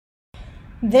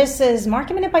This is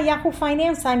Market Minute by Yahoo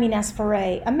Finance. I'm Ines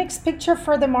Ferre. A mixed picture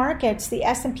for the markets. The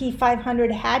S&P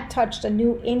 500 had touched a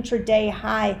new intraday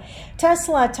high.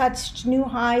 Tesla touched new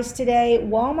highs today.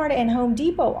 Walmart and Home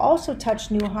Depot also touched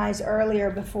new highs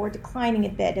earlier before declining a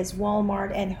bit as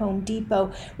Walmart and Home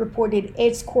Depot reported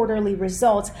its quarterly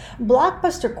results.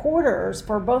 Blockbuster quarters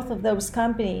for both of those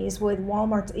companies, with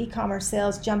Walmart's e-commerce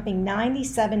sales jumping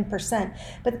 97%.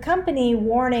 But the company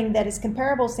warning that its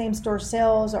comparable same-store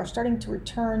sales are starting to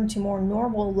return to more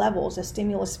normal levels as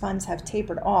stimulus funds have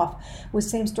tapered off, with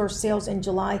same-store sales in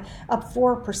July up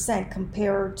 4%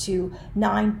 compared to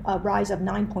a rise of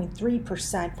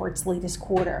 9.3% for its latest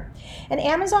quarter. And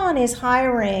Amazon is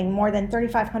hiring more than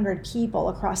 3,500 people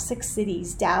across 6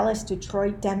 cities: Dallas,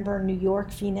 Detroit, Denver, New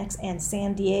York, Phoenix, and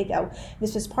San Diego.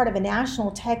 This was part of a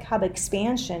national tech hub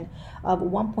expansion of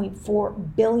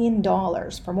 $1.4 billion.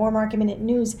 For more Market Minute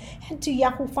news, head to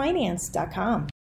yahoofinance.com.